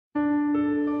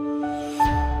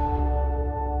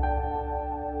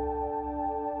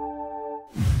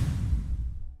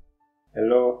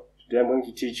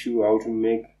going to teach you how to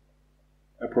make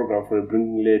a program for a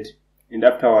bringing lead, and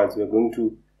afterwards we're going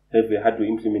to have a hardware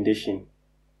implementation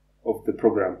of the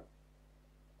program.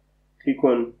 Click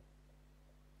on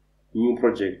New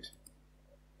Project,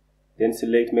 then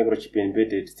select Microchip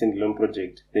Embedded Standalone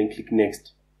Project, then click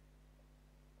Next.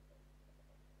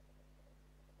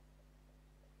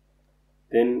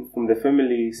 Then from the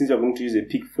family, since we're going to use a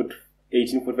PIC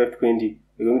 184520,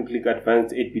 we're going to click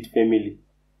Advanced 8-bit Family.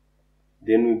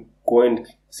 Then we go and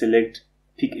select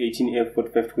PIC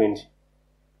 18F4520.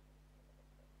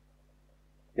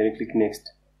 Then click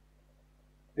Next.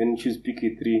 Then choose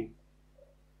PIC3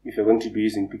 if you're going to be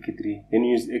using PIC3. Then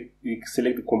you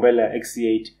select the compiler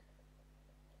XC8.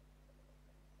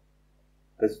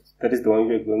 That is the one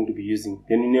we're going to be using.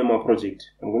 Then you name our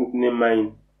project. I'm going to name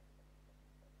mine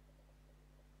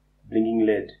Bringing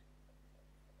Lead.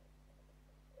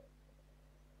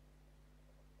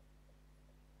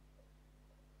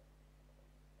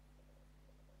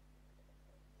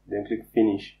 Then click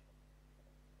Finish.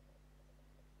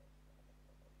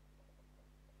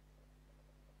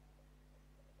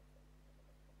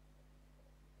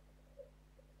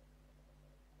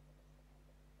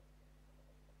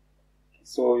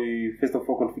 So we first of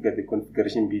all configure the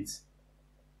configuration bits.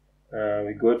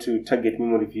 We go to Target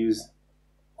Memory Views,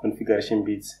 Configuration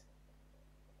Bits.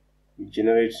 We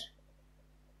generate,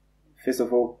 first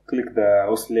of all, click the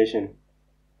oscillation.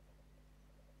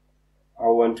 I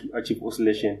want to achieve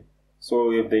oscillation. So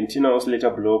we have the internal oscillator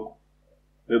block,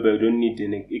 whereby we don't need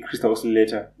a crystal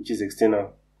oscillator, which is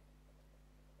external.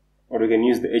 Or we can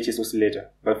use the HS oscillator.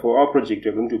 But for our project,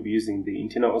 we're going to be using the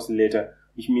internal oscillator,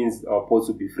 which means our ports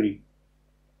will be free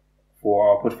for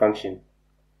our port function.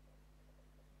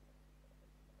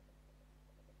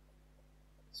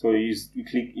 So we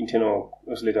click internal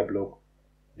oscillator block.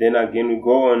 Then again we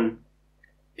go on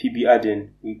PB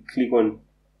add-in, we click on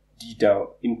data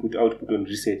input output on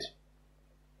reset.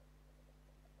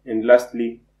 And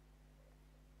lastly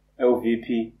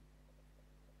LVP,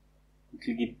 we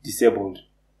click it disabled.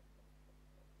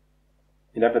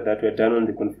 And after that we are done on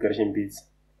the configuration bits.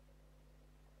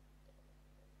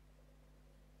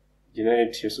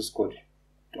 Generate your source code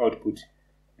to output.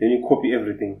 Then you copy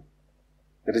everything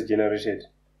that is generated.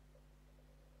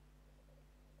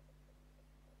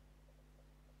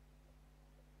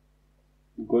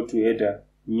 You go to header,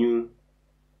 new,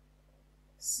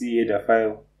 C header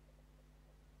file.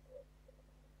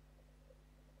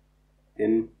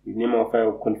 Then you name our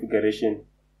file configuration.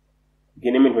 You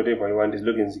can name it whatever you want, as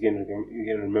long as you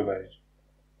can remember it.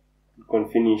 Click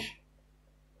on Finish.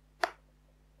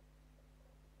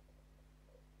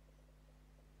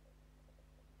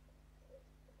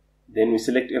 Then we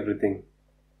select everything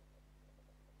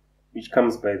which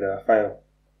comes by the file.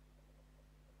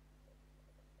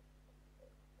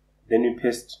 Then we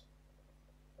paste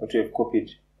what we have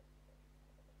copied,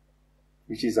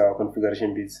 which is our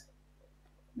configuration bits.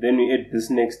 Then we add this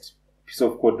next piece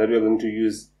of code that we are going to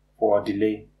use for our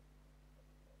delay.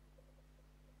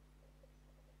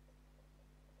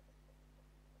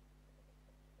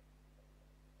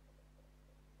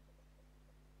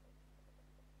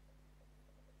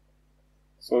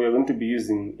 So we are going to be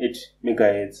using 8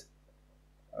 megahertz,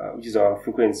 which is our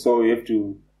frequency. So we have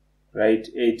to write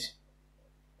 8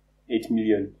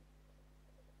 million.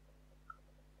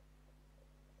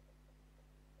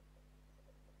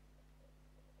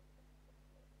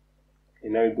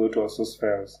 And now we go to our source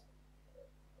files.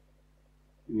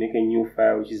 We make a new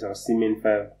file, which is our cmain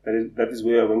file. That is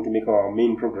where we are going to make our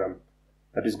main program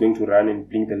that is going to run and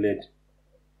blink the LED.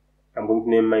 I'm going to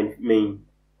name mine main.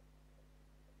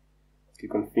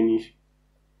 Click on Finish.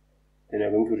 Then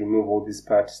I'm going to remove all these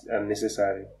parts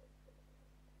unnecessary.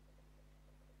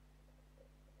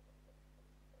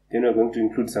 Then we're going to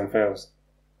include some files.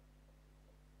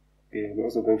 Okay, we're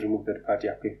also going to remove that part.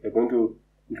 Yeah, okay, we're going to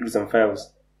include some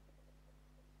files.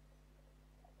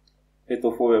 First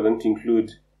of all, we're going to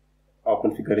include our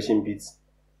configuration bits.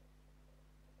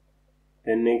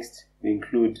 Then next, we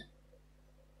include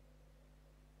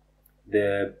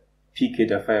the PIC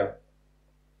header file,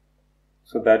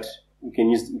 so that we can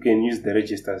use the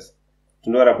registers.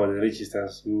 Don't worry about the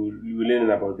registers, we will learn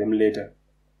about them later.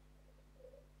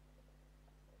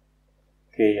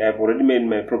 Okay, I've already made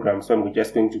my program, so I'm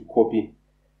just going to copy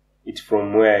it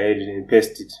from where I had it and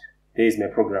paste it. There is my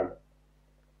program.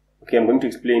 Okay, I'm going to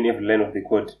explain every line of the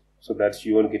code so that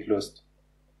you won't get lost.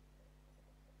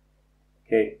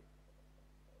 Okay,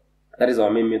 that is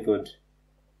our main method.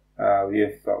 We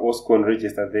have OSCON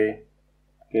register there.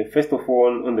 Okay, first of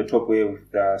all, on the top we have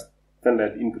the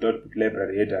standard input-output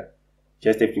library header.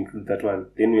 Just have to include that one.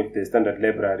 Then we have the standard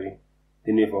library.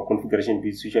 Then we have our configuration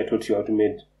bits, which I taught you how to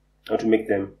make how to make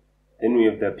them. Then we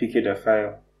have the PIC header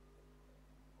file.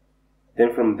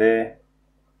 Then from there,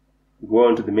 we go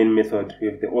on to the main method. We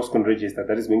have the oscon register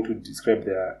that is going to describe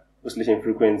the oscillation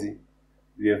frequency.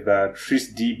 We have the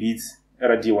trace D bits,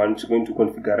 RD1, which is going to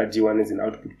configure RD1 as an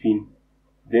output pin.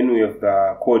 Then we have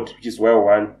the code, which is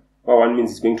while1. While1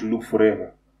 means it's going to loop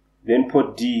forever. Then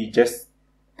port D,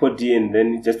 and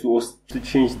then just to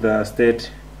change the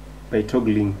state by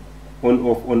toggling on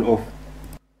off.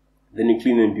 Then you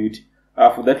clean and build.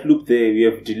 For that loop there, we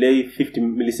have delay 50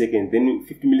 milliseconds. Then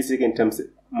 50 milliseconds times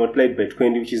multiplied by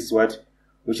 20, which is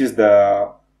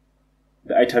the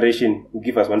iteration will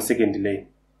give us 1 second delay.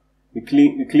 We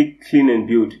click clean and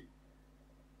build.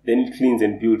 Then it cleans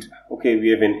and build. Okay, we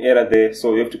have an error there,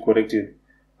 so we have to correct it.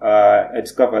 I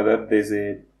discover that there's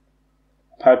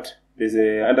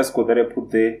an underscore that I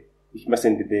put there, which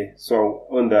mustn't be there. So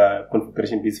on the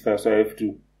configuration bits file, so I have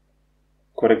to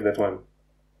correct that one.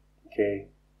 Okay,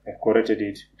 I've corrected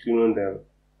it. Clean on the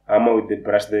hammer with the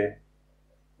brush there.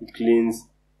 It cleans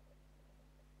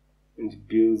and it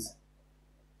builds.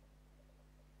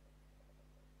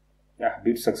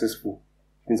 Build successful.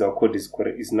 Means our code is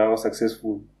correct. It's now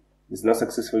successful. It's now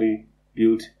successfully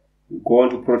built. We go on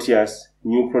to Proteus,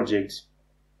 new project.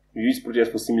 We use Proteus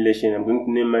for simulation. I'm going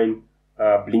to name mine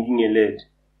blinking LED.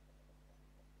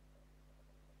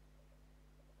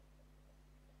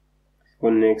 Click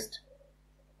on next.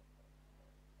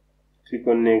 Click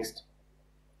on next.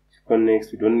 Click on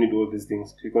next. We don't need all these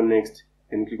things. Click on next.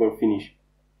 Then click on finish.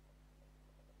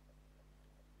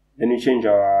 Then we change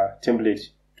our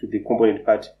template to the component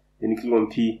part. Then you click on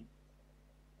P.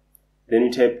 Then we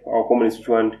type our components which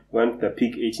we want the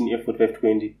PIC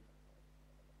 18F4520.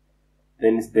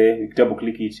 Then it's there, we double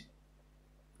click it,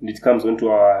 and it comes onto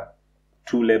our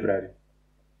tool library.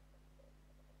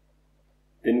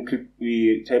 Then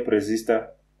we type resistor,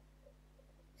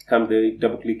 it comes there,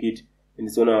 double click it, and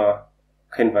it's on our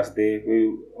canvas there,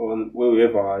 where we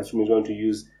have our instruments we want to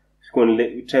use.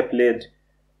 We type LED,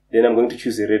 then I'm going to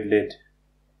choose a red LED.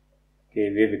 Okay,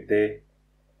 we have it there,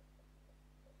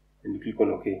 and you click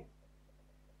on OK.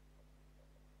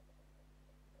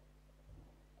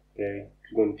 Okay,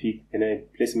 click on PIC, and I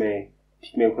place my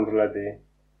PIC microcontroller there.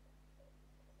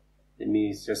 Let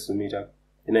me just zoom it up.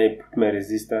 Then I put my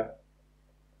resistor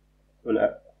on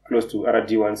close to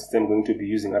RD1, since I'm going to be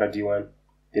using RD1.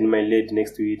 Then my LED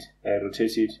next to it, I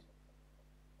rotate it.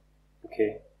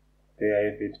 Okay, there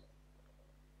I have it.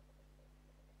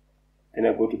 Then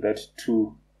I go to that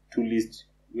two list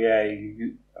where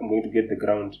I'm going to get the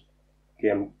ground.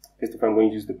 Okay, first of all I'm going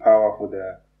to use the power for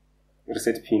the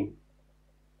reset pin.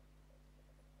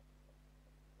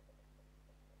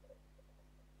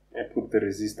 I put the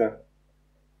resistor.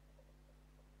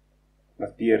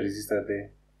 Must be a resistor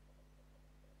there.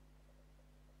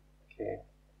 Okay.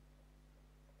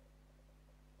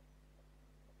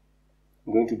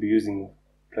 I'm going to be using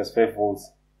plus 5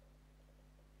 volts.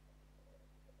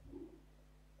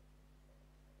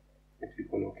 I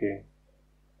click on OK.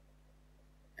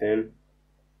 Then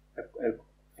I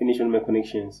finish on my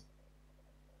connections.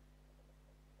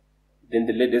 Then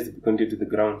the LED has to be connected to the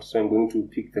ground, so I'm going to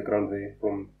pick the ground there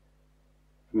from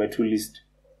my tool list,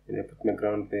 and I put my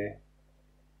ground there,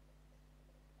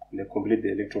 and I complete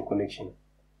the electron connection.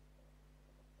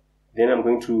 Then I'm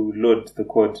going to load the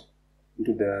code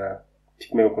into the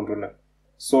PIC microcontroller.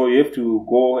 So you have to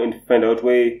go and find out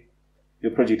where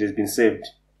your project has been saved,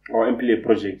 or employ a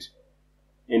project,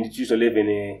 and it usually have in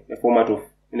a format of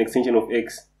an extension of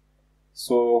X.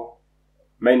 So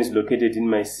mine is located in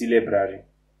my C library,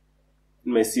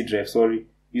 in my C drive,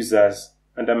 users,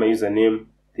 under my username,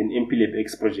 then mplab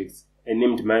X projects. I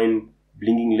named mine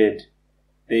blinking LED.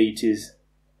 There it is,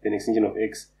 an extension of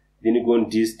X. Then you go on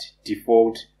dist,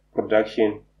 default,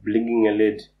 production, blinking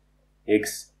LED,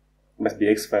 X, must be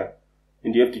X file.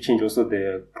 And you have to change also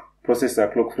the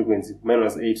processor clock frequency. Mine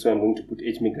was 8, so I'm going to put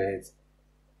 8 megahertz.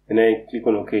 Then I click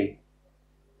on OK.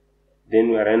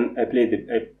 Then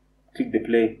I click the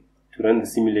play to run the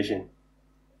simulation.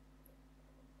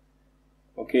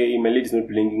 Okay, my LED is not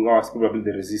blinking. Oh, it's probably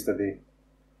the resistor there.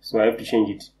 So I have to change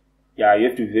it. Yeah, you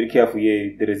have to be very careful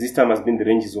here. The resistor must be in the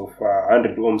ranges of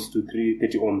 100 ohms to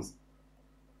 330 ohms.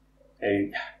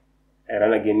 I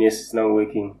run again. Yes, it's now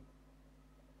working.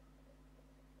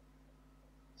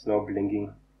 It's now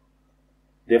blinking.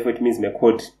 Therefore, it means my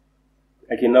code.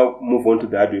 I can now move on to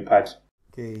the hardware part.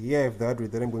 Okay, here I have the hardware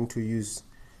that I'm going to use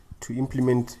to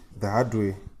implement the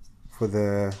hardware for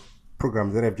the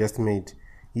program that I've just made.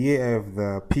 Here I have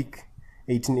the PIC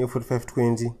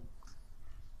 18F4520,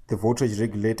 the voltage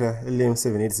regulator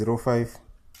LM7805,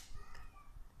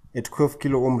 a 12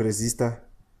 kilo ohm resistor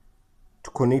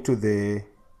to connect to the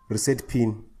reset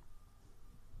pin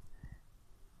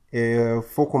a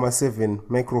 4.7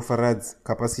 microfarads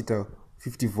capacitor,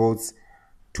 50 volts,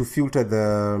 to filter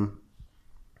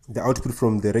the output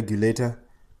from the regulator,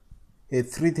 a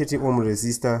 330 ohm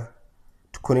resistor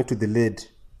to connect to the LED,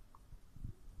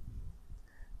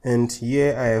 and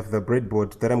here I have the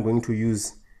breadboard that I'm going to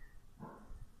use.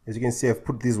 As you can see, I've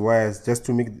put these wires just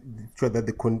to make sure that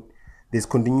there's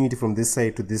continuity from this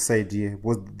side to this side here,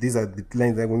 because these are the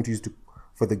lines that I'm going to use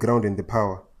for the ground and the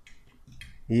power.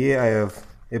 Here I have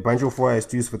a bunch of wires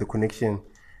to use for the connection.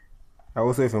 I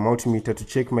also have a multimeter to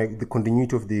check the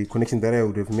continuity of the connection that I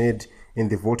would have made and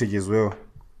the voltage as well.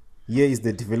 Here is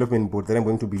the development board that I'm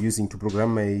going to be using to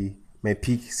program my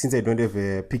PIC, since I don't have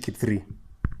a PIC 3.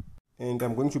 And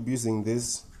I'm going to be using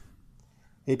this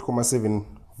 8.7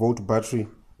 volt battery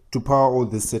to power all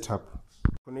this setup.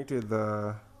 Connected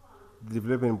the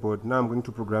development board. Now I'm going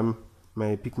to program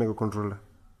my PIC microcontroller.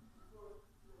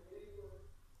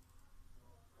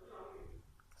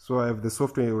 So I have the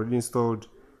software already installed,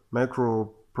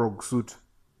 MicroProg suite,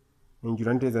 and you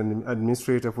run it as an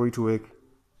administrator for it to work.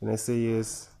 And I say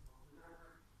yes.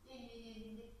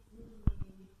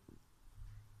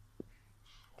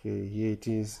 Okay, here it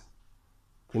is.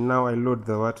 And now I load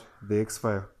the X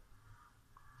file.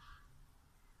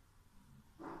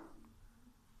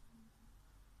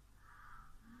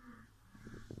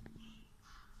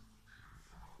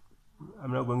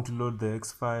 I'm now going to load the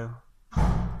X file.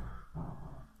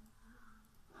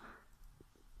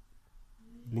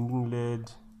 Blinking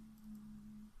LED.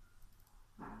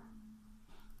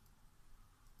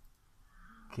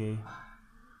 Okay.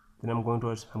 Then I'm going to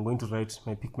write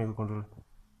my PIC microcontroller.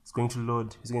 It's going to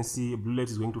load. As you can see, a blue light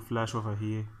is going to flash over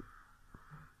here,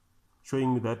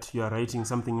 showing you that you are writing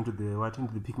something into the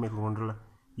PIC microcontroller.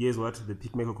 Here's the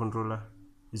PIC microcontroller.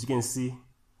 As you can see,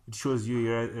 it shows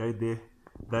you right there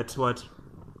that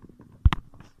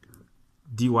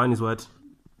D1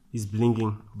 is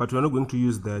blinking. But we're not going to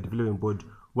use the development board.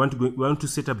 We want to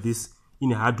set up this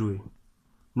in hardware,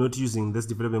 not using this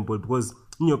development board, because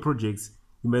in your projects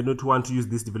you might not want to use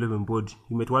this development board.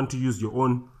 You might want to use your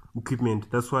own equipment.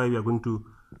 That's why we are going to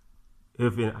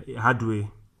have a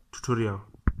hardware tutorial.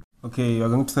 Okay, we are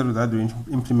going to start with hardware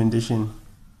implementation.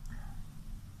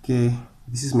 Okay,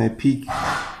 this is my PIC.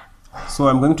 So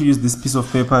I'm going to use this piece of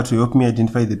paper to help me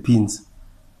identify the pins.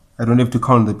 I don't have to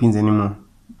count the pins anymore.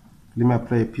 Let me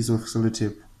apply a piece of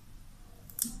sellotape.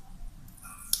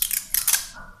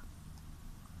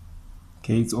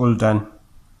 Okay, it's all done.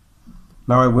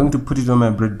 Now I'm going to put it on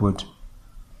my breadboard.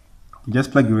 You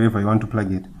just plug it wherever you want to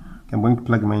plug it. Okay, I'm going to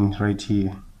plug mine right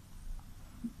here.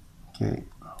 Okay,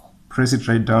 press it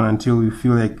right down until you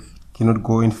feel like you cannot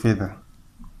go any further.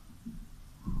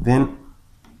 Then,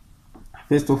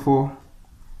 first of all,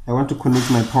 I want to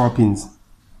connect my power pins.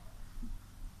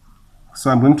 So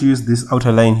I'm going to use this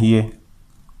outer line here.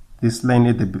 This line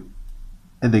at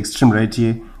the extreme right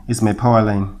here is my power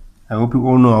line. I hope you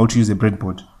all know how to use a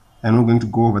breadboard. I'm not going to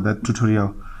go over that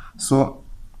tutorial. So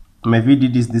my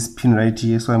VDD is this pin right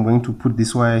here. So I'm going to put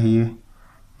this wire here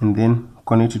and then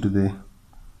connect it to the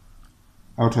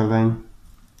outer line.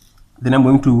 Then I'm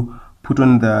going to put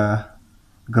on the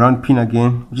ground pin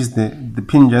again, which is the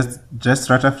pin just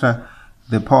right after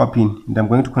the power pin, and I'm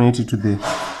going to connect it to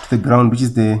the ground, which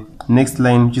is the next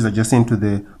line, which is adjacent to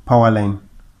the power line,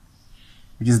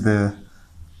 which is the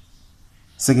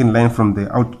second line from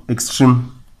the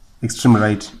extreme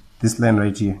right, this line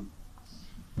right here.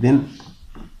 Then,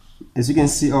 as you can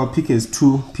see, our PIC has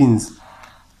two pins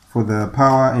for the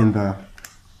power and the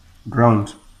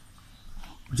ground,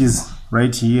 which is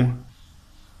right here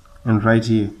and right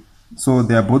here. So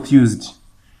they are both used.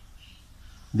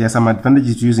 There are some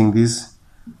advantages to using this,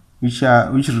 which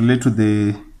relate to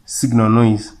the signal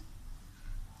noise.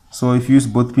 So if you use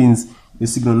both pins, the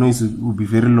signal noise will be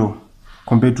very low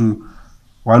compared to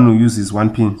one who uses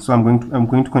one pin. So I'm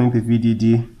going to connect the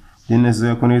VDD, then as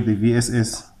well connect the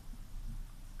VSS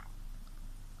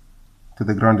to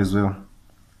the ground as well.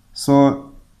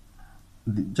 So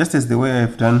just as the way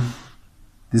I've done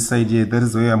this side here, that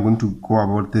is the way I'm going to go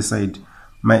about this side.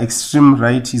 My extreme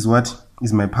right is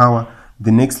my power.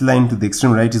 The next line to the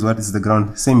extreme right is the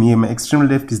ground. Same here, my extreme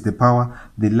left is the power.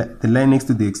 The line next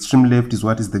to the extreme left is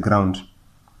the ground.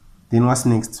 Then what's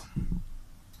next?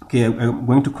 Okay, I'm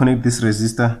going to connect this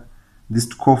resistor, this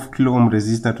 12 kilo ohm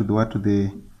resistor to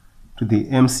the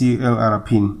MCLR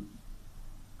pin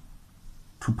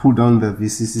to pull down the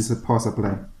VCC power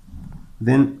supply.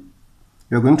 Then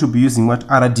we are going to be using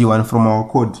RD1 from our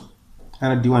code.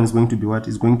 RD1 is going to be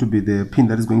is going to be the pin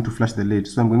that is going to flash the LED.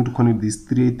 So I'm going to connect this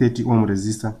 330 ohm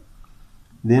resistor.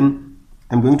 Then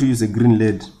I'm going to use a green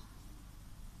LED.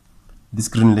 This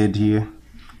green LED here.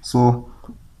 So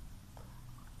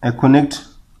I connect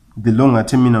the longer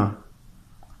terminal,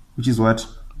 which is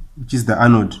the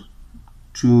anode,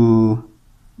 to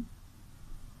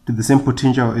the same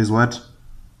potential as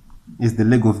is the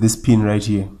leg of this pin right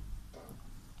here.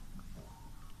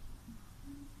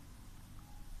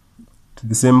 To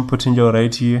the same potential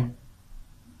right here.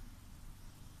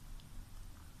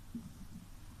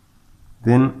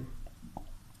 Then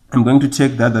I'm going to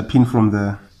take the other pin from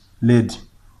the lead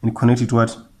and connect it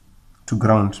to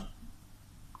ground.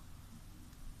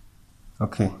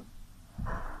 Okay.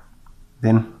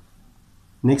 Then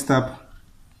next up,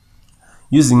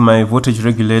 using my voltage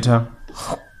regulator,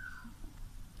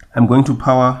 I'm going to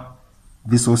power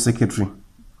this whole circuitry.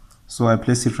 So I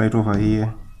place it right over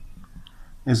here.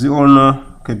 As you all know,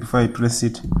 okay, before I place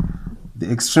it, the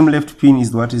extreme left pin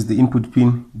is the input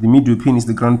pin, the middle pin is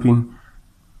the ground pin,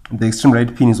 the extreme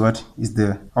right pin is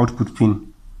the output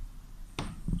pin.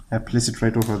 I place it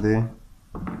right over there.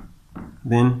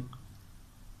 Then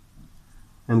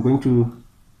I'm going to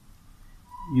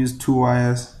use 2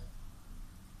 wires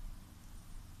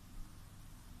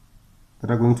that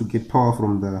are going to get power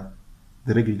from the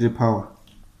regulated power.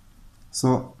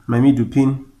 So my middle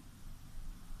pin,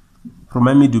 from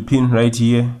my middle pin right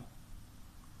here,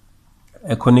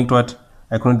 I connect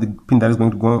the pin that is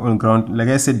going to go on ground. Like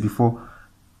I said before,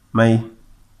 my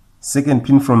second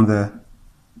pin from the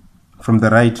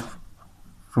right,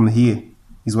 from here,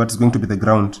 is what is going to be the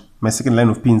ground. My second line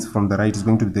of pins from the right is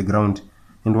going to be the ground.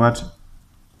 And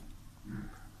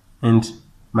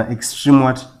my extreme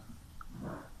left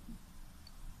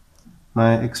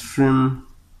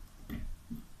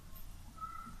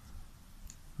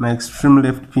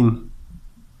pin,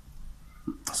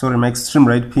 sorry, my extreme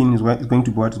right pin is going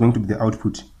to be the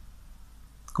output.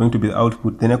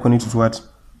 Then I connect it to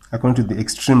I connect to the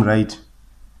extreme right,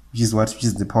 which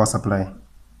is the power supply,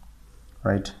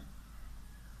 right?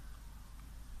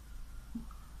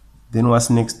 Then what's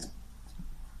next?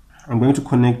 I'm going to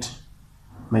connect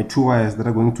my 2 wires that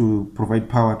are going to provide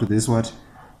power to this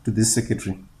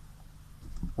circuitry.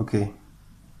 Okay.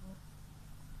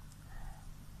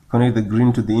 Connect the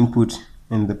green to the input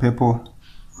and the purple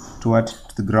to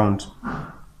the ground.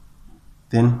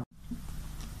 Then,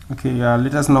 okay,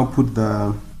 let us now put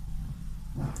the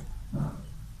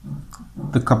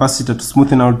capacitor to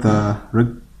smoothen out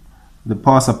the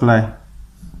power supply.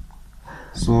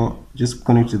 So just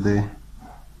connect to the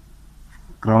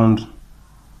ground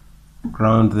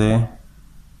there.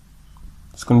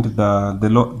 Just connect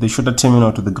the shorter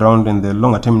terminal to the ground and the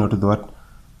longer terminal to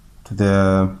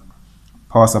the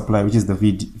power supply, which is the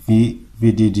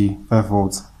VDD 5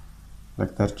 volts,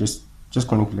 like that. Just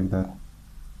connect it like that.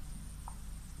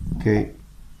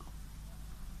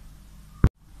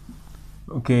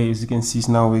 Okay, as you can see, it's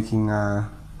now working.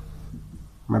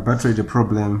 My battery had a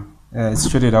problem. It's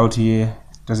shorted out here.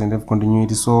 It doesn't have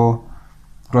continuity, so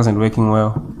it wasn't working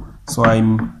well. So I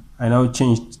now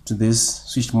changed to this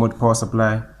switch mode power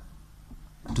supply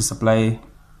to supply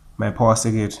my power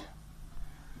circuit.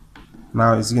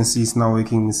 Now, as you can see, it's now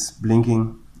working. It's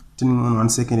blinking, turning on 1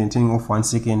 second and turning off 1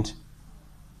 second.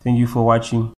 Thank you for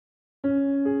watching.